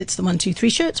It's the 123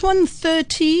 show. It's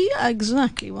 1:30,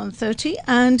 exactly 1:30.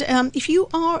 And if you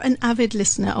are an avid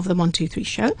listener of the 123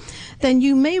 show, then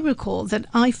you may recall that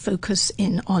I focus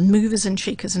in on movers and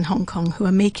shakers in Hong Kong who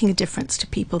are making a difference to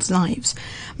people's lives.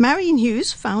 Marion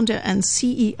Hughes, founder and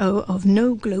CEO of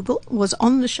No Global, was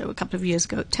on the show a couple of years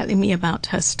ago telling me about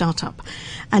her startup.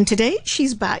 And today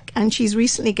she's back, and she's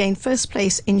recently gained first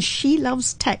place in She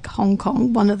Loves Tech Hong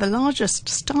Kong, one of the largest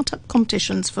startup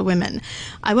competitions for women.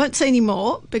 I won't say any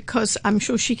more, because I'm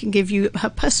sure she can give you her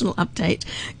personal update.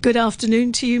 Good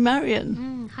afternoon to you,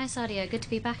 Marion. Hi, Sadia. Good to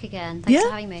be back again. Thanks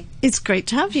for having me. It's great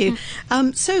to have you.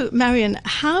 So, Marion,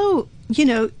 how,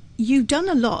 you've done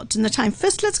a lot in the time.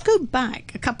 First, let's go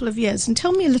back a couple of years and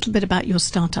tell me a little bit about your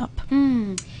startup.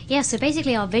 Yeah, so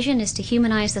basically our vision is to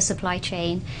humanize the supply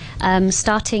chain,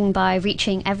 starting by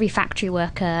reaching every factory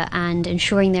worker and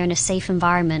ensuring they're in a safe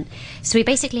environment. So we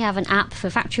basically have an app for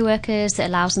factory workers that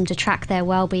allows them to track their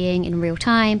well-being in real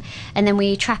time, and then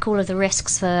we track all of the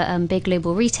risks for big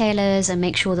global retailers and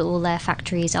make sure that all their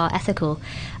factories are ethical.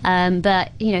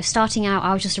 But, starting out,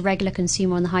 I was just a regular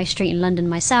consumer on the high street in London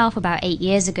myself about 8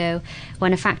 years ago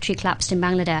when a factory collapsed in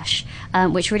Bangladesh,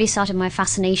 which really started my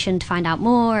fascination to find out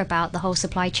more about the whole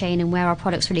supply chain and where our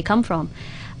products really come from.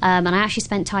 And I actually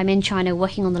spent time in China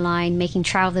working on the line, making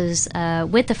travels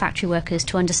with the factory workers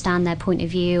to understand their point of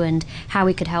view and how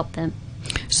we could help them.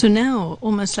 So now,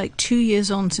 almost like 2 years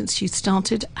on since you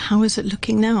started, how is it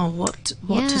looking now? What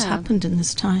has happened in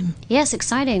this time? Yes,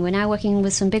 exciting. We're now working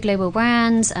with some big global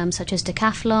brands, such as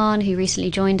Decathlon, who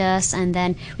recently joined us, and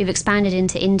then we've expanded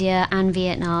into India and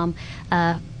Vietnam.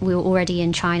 We were already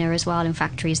in China as well, in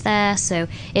factories there. So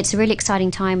it's a really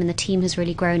exciting time, and the team has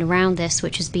really grown around this,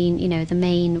 which has been, the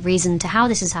main reason to how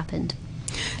this has happened.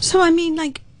 So,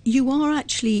 you are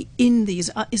actually in these.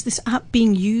 Is this app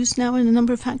being used now in a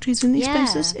number of factories in these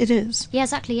places? It is. Yeah,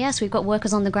 exactly. Yes, we've got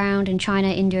workers on the ground in China,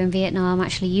 India, and Vietnam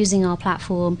actually using our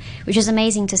platform, which is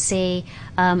amazing to see.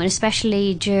 And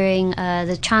especially during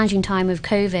the challenging time of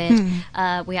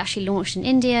COVID, we actually launched in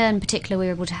India. In particular, we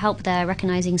were able to help there,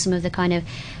 recognizing some of the kind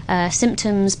of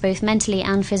symptoms, both mentally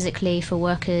and physically, for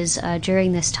workers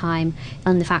during this time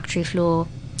on the factory floor.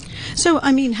 So,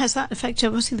 has that affected?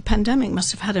 Obviously, the pandemic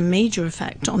must have had a major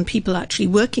effect on people actually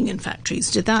working in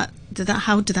factories.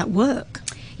 How did that work?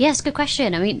 Yes, good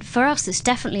question. For us, it's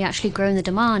definitely actually grown the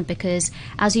demand because,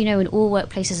 as you know, in all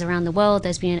workplaces around the world,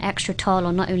 there's been an extra toll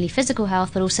on not only physical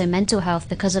health, but also mental health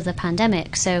because of the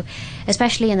pandemic. So,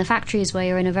 especially in the factories where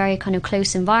you're in a very kind of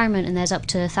close environment and there's up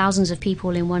to thousands of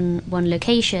people in one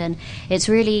location, it's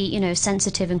really,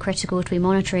 sensitive and critical to be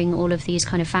monitoring all of these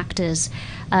kind of factors.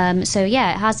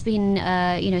 It has been,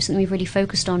 something we've really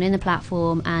focused on in the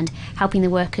platform and helping the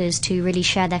workers to really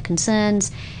share their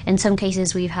concerns. In some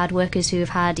cases, we've had workers who have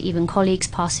had even colleagues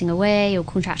passing away or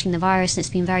contracting the virus, and it's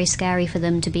been very scary for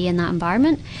them to be in that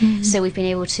environment. So we've been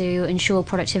able to ensure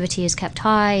productivity is kept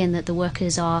high and that the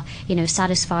workers are,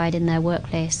 satisfied in their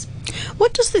workplace.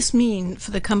 What does this mean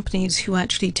for the companies who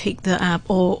actually take the app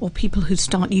or people who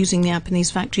start using the app in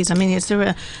these factories? Is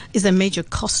there a major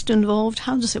cost involved?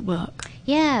 How does it work?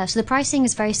 Yeah, so the pricing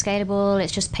is very scalable.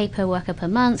 It's just pay per worker per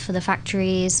month for the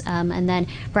factories, and then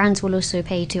brands will also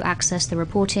pay to access the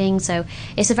reporting. So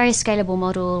it's a very scalable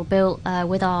model built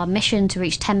with our mission to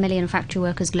reach 10 million factory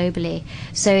workers globally.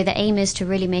 So the aim is to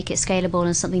really make it scalable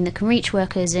and something that can reach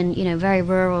workers in very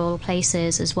rural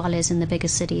places as well as in the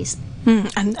biggest cities.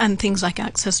 And things like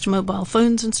access to mobile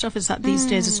phones and stuff, is that these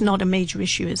days it's not a major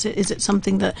issue, is it? Is it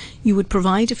something that you would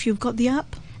provide if you've got the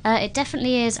app? It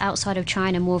definitely is outside of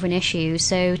China more of an issue.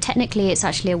 So technically it's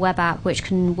actually a web app which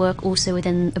can work also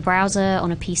within a browser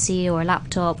on a PC or a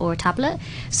laptop or a tablet.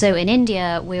 So in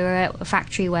India, we were at a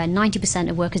factory where 90%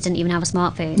 of workers didn't even have a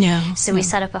smartphone. We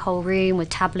set up a whole room with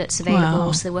tablets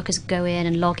available so the workers could go in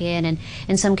and log in, and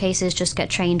in some cases just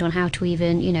get trained on how to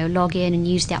even, log in and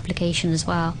use the application as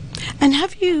well. And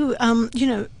have you,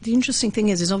 the interesting thing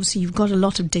is obviously you've got a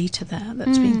lot of data there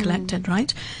that's being collected,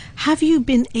 right? Have you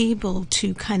been able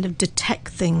to kind of detect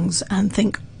things and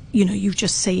think, you've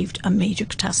just saved a major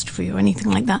catastrophe or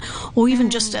anything like that, or even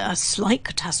just a slight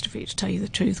catastrophe, to tell you the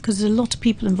truth, because there's a lot of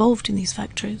people involved in these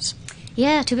factories?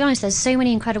 Yeah, to be honest, there's so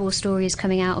many incredible stories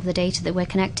coming out of the data that we're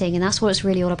connecting, and that's what it's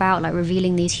really all about, like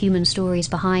revealing these human stories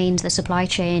behind the supply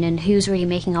chain and who's really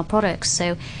making our products.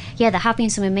 So, yeah, there have been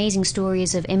some amazing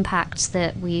stories of impacts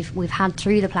that we've had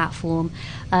through the platform.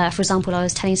 For example, I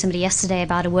was telling somebody yesterday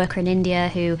about a worker in India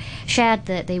who shared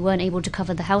that they weren't able to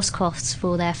cover the health costs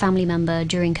for their family member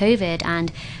during COVID,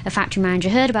 and a factory manager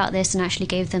heard about this and actually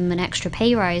gave them an extra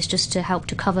pay rise just to help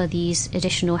to cover these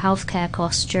additional healthcare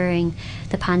costs during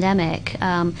the pandemic.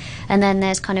 pandemic. And then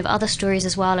there's kind of other stories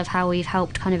as well of how we've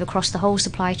helped kind of across the whole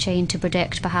supply chain to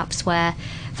predict perhaps where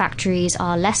factories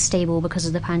are less stable because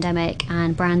of the pandemic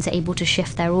and brands are able to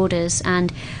shift their orders.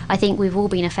 And I think we've all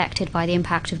been affected by the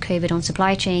impact of COVID on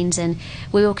supply chains, and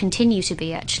we will continue to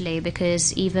be, actually,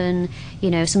 because even,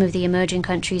 some of the emerging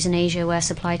countries in Asia where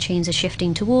supply chains are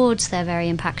shifting towards, they're very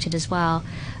impacted as well,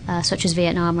 such as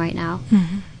Vietnam right now.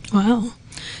 Mm-hmm. Wow.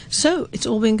 So it's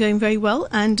all been going very well,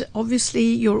 and obviously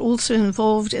you're also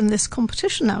involved in this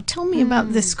competition now. Tell me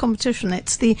about this competition.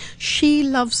 It's the She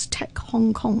Loves Tech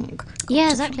Hong Kong competition. Yeah,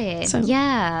 exactly.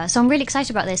 So I'm really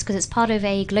excited about this because it's part of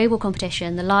a global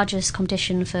competition, the largest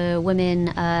competition for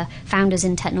women founders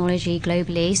in technology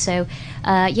globally. So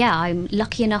I'm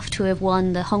lucky enough to have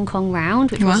won the Hong Kong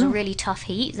round, which was a really tough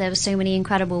heat. There were so many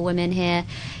incredible women here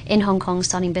in Hong Kong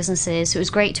starting businesses, so it was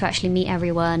great to actually meet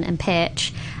everyone and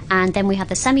pitch. And then we had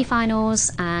the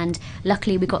semi-finals, and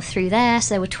luckily we got through there.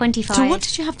 So there were 25. So what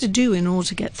did you have to do in order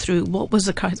to get through? What was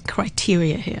the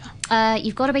criteria here?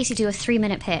 You've got to basically do a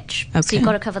 3-minute pitch. Okay. So you've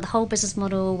got to cover the whole business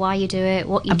model, why you do it,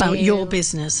 what you do. About your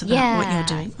business, about what you're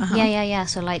doing. Uh-huh. Yeah.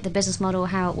 So like the business model,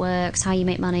 how it works, how you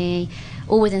make money,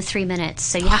 all within 3 minutes.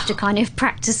 So you have to kind of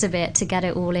practice a bit to get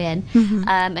it all in. Mm-hmm.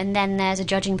 And then there's a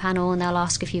judging panel, and they'll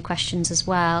ask a few questions as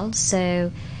well.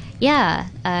 So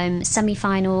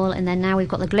semi-final, and then now we've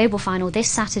got the global final this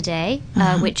Saturday,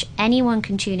 which anyone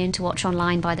can tune in to watch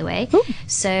online, by the way. Ooh.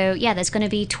 So there's going to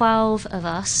be 12 of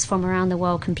us from around the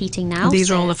world competing now.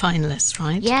 These are all the finalists,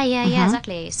 right? Yeah,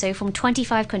 exactly. So from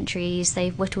 25 countries,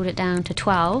 they've whittled it down to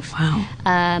 12. Wow.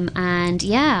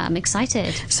 I'm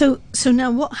excited. So now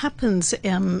what happens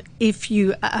if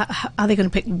you are they going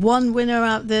to pick one winner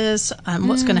out of this?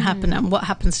 What's going to happen, and what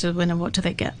happens to the winner? What do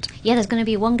they get? Yeah, there's going to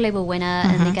be one global winner,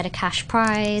 and they get a cash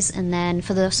prize, and then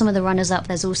for some of the runners-up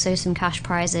there's also some cash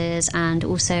prizes, and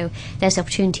also there's the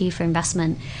opportunity for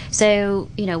investment. So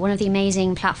one of the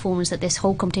amazing platforms that this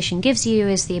whole competition gives you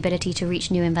is the ability to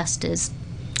reach new investors.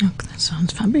 Oh, that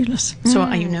sounds fabulous. So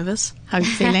are you nervous? How are you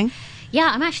feeling? Yeah,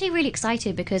 I'm actually really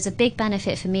excited because a big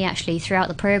benefit for me actually throughout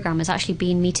the program has actually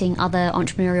been meeting other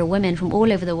entrepreneurial women from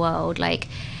all over the world, like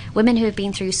women who have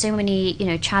been through so many,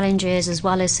 challenges as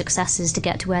well as successes to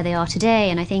get to where they are today.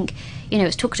 And I think,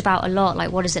 it's talked about a lot,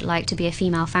 like what is it like to be a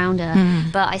female founder?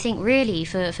 But I think really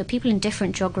for people in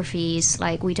different geographies,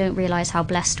 like we don't realize how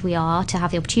blessed we are to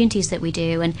have the opportunities that we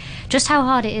do, and just how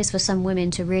hard it is for some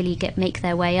women to really make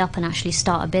their way up and actually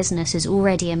start a business is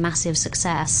already a massive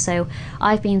success. So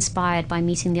I've been inspired by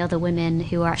meeting the other women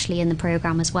who are actually in the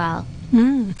program as well.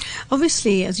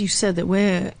 Obviously, as you said,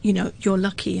 that you're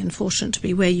lucky and fortunate to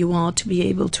be where you are to be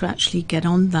able to actually get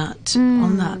on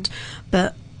that.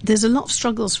 But there's a lot of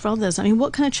struggles for others. I mean,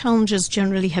 what kind of challenges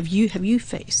generally have you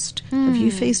faced? Have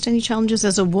you faced any challenges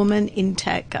as a woman in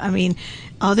tech? I mean,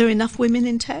 are there enough women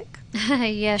in tech?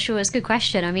 Yeah, sure. It's a good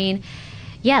question. I mean,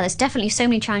 there's definitely so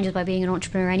many challenges by being an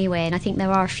entrepreneur anyway, and I think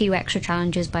there are a few extra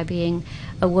challenges by being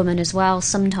a woman as well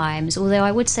sometimes, although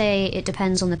I would say it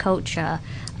depends on the culture,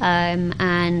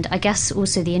 and I guess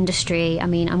also the industry. I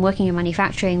mean, I'm working in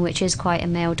manufacturing, which is quite a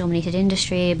male-dominated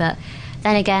industry, but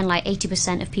then again, like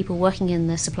 80% of people working in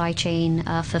the supply chain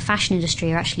for fashion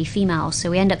industry are actually female,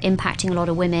 so we end up impacting a lot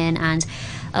of women, and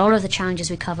a lot of the challenges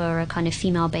we cover are kind of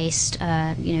female-based,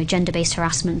 gender-based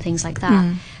harassment, things like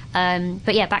that.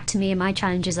 But back to me and my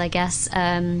challenges, I guess.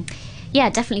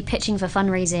 Definitely pitching for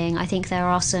fundraising. I think there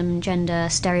are some gender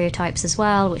stereotypes as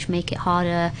well, which make it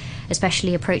harder,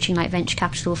 especially approaching like venture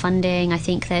capital funding. I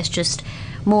think there's just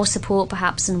more support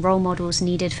perhaps and role models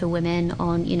needed for women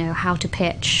on, how to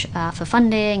pitch for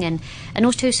funding, and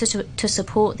also to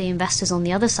support the investors on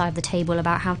the other side of the table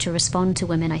about how to respond to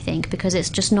women, I think, because it's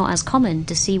just not as common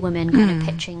to see women kind of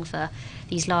pitching for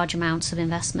these large amounts of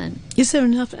investment. Is there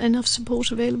enough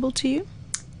support available to you?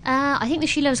 I think the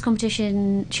She Loves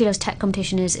Tech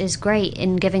competition is great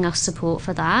in giving us support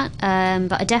for that.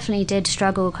 But I definitely did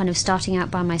struggle kind of starting out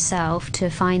by myself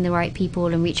to find the right people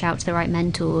and reach out to the right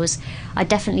mentors. I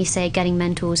definitely say getting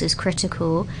mentors is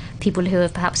critical, people who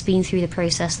have perhaps been through the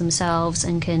process themselves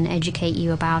and can educate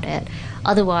you about it.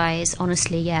 Otherwise,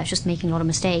 honestly, it's just making a lot of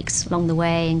mistakes along the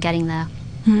way and getting there.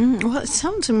 Well, it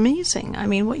sounds amazing. I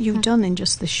mean, what you've done in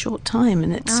just this short time,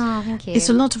 and thank you. It's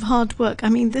a lot of hard work. I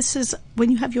mean, this is when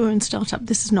you have your own startup.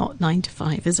 This is not 9 to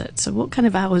 5, is it? So, what kind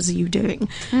of hours are you doing?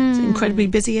 Is it incredibly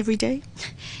busy every day?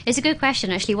 It's a good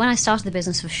question. Actually, when I started the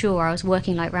business, for sure, I was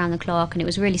working like round the clock, and it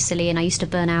was really silly, and I used to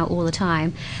burn out all the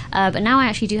time. But now I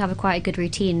actually do have quite a good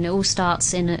routine. It all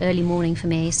starts in an early morning for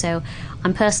me. So,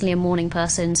 I'm personally a morning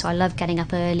person, so I love getting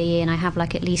up early, and I have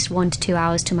like at least 1 to 2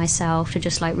 hours to myself to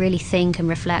just like really think and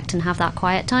reflect and have that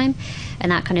quiet time,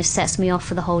 and that kind of sets me off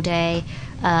for the whole day,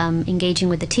 engaging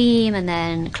with the team and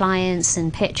then clients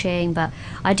and pitching. But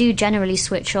I do generally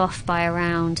switch off by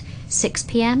around 6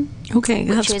 p.m. Okay,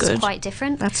 which that's is good. Quite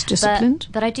different. That's disciplined.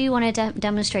 But I do want to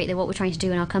demonstrate that what we're trying to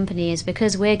do in our company is,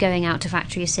 because we're going out to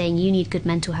factories saying you need good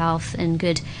mental health and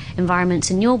good environments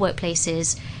in your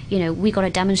workplaces, we got to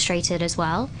demonstrate it as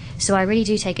well. So I really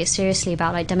do take it seriously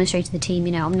about like demonstrating to the team,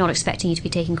 I'm not expecting you to be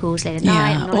taking calls late at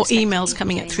night. I'm not or expecting emails you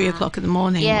coming to be at doing 3 that. o'clock in the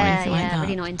morning or anything like that.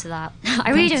 Really not into that.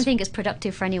 I really don't think it's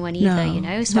productive for anyone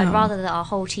either, So I'd rather that our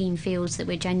whole team feels that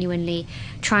we're genuinely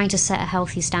trying to set a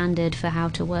healthy standard for how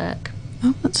to work.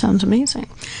 Oh, that sounds amazing.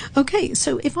 Okay,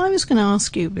 so if I was going to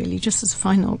ask you, really, just as a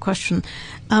final question,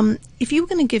 if you were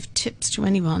going to give tips to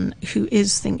anyone who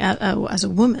is as a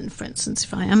woman, for instance,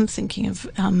 if I am thinking of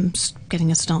getting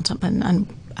a startup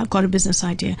and I've got a business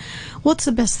idea, what's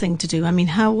the best thing to do? I mean,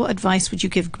 what advice would you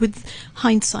give with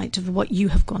hindsight of what you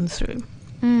have gone through?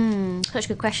 Such a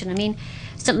good question. I mean,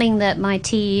 something that my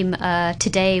team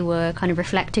today were kind of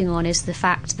reflecting on is the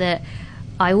fact that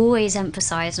I always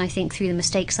emphasize, and I think through the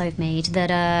mistakes I've made,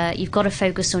 that you've got to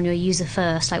focus on your user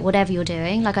first, like whatever you're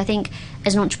doing. Like I think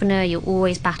as an entrepreneur, you're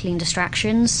always battling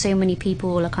distractions. So many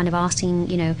people are kind of asking,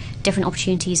 different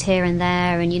opportunities here and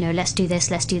there, and, let's do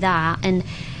this, let's do that. And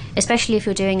especially if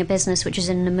you're doing a business which is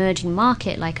in an emerging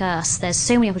market like us, there's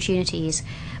so many opportunities.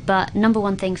 But number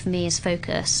one thing for me is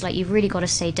focus. Like you've really got to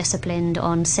stay disciplined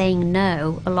on saying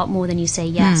no a lot more than you say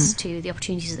yes to the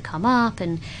opportunities that come up,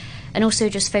 and also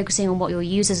just focusing on what your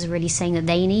users are really saying that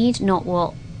they need, not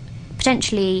what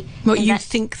potentially... What you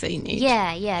think they need.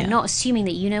 Yeah. Not assuming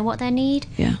that you know what their need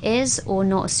is, or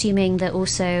not assuming that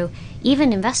also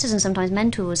even investors and sometimes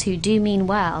mentors who do mean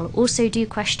well also do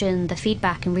question the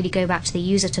feedback and really go back to the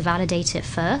user to validate it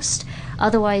first.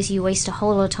 Otherwise, you waste a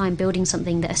whole lot of time building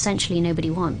something that essentially nobody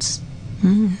wants.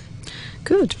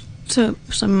 Good. So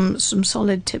some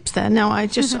solid tips there. Now, I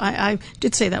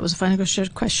did say that was a final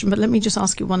question, but let me just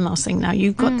ask you one last thing. Now,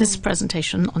 you've got this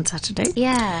presentation on Saturday.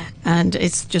 Yeah. And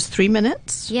it's just 3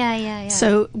 minutes. Yeah.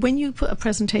 So when you put a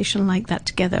presentation like that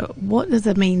together, what are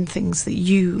the main things that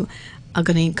you are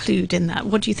going to include in that?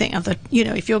 What do you think of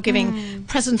if you're giving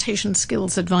presentation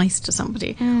skills advice to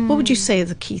somebody, what would you say are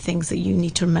the key things that you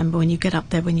need to remember when you get up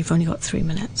there when you've only got 3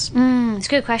 minutes? It's a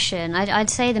good question. I'd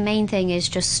say the main thing is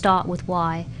just start with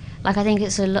why. Like I think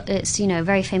it's a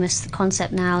very famous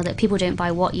concept now that people don't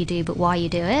buy what you do but why you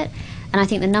do it. And I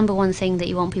think the number one thing that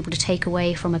you want people to take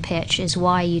away from a pitch is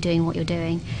why you're doing what you're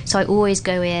doing. So I always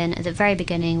go in at the very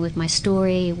beginning with my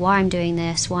story, why I'm doing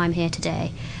this, why I'm here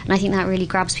today. And I think that really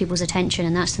grabs people's attention,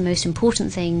 and that's the most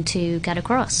important thing to get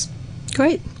across.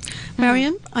 Great.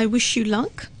 Mariam, I wish you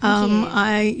luck.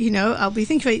 Thank you. I'll be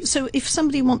thinking of it. So if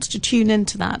somebody wants to tune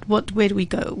into that, where do we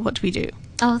go? What do we do?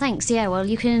 Oh, thanks. Yeah, well,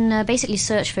 you can basically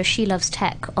search for She Loves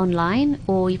Tech online,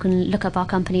 or you can look up our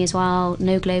company as well,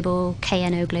 Know Global,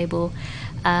 KNO Global,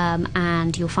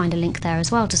 and you'll find a link there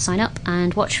as well to sign up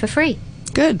and watch for free.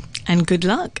 Good. And good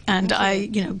luck. And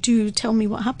do tell me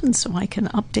what happens so I can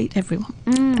update everyone.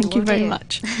 Thank you very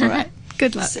much. All right.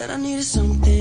 Good luck. Said I needed something.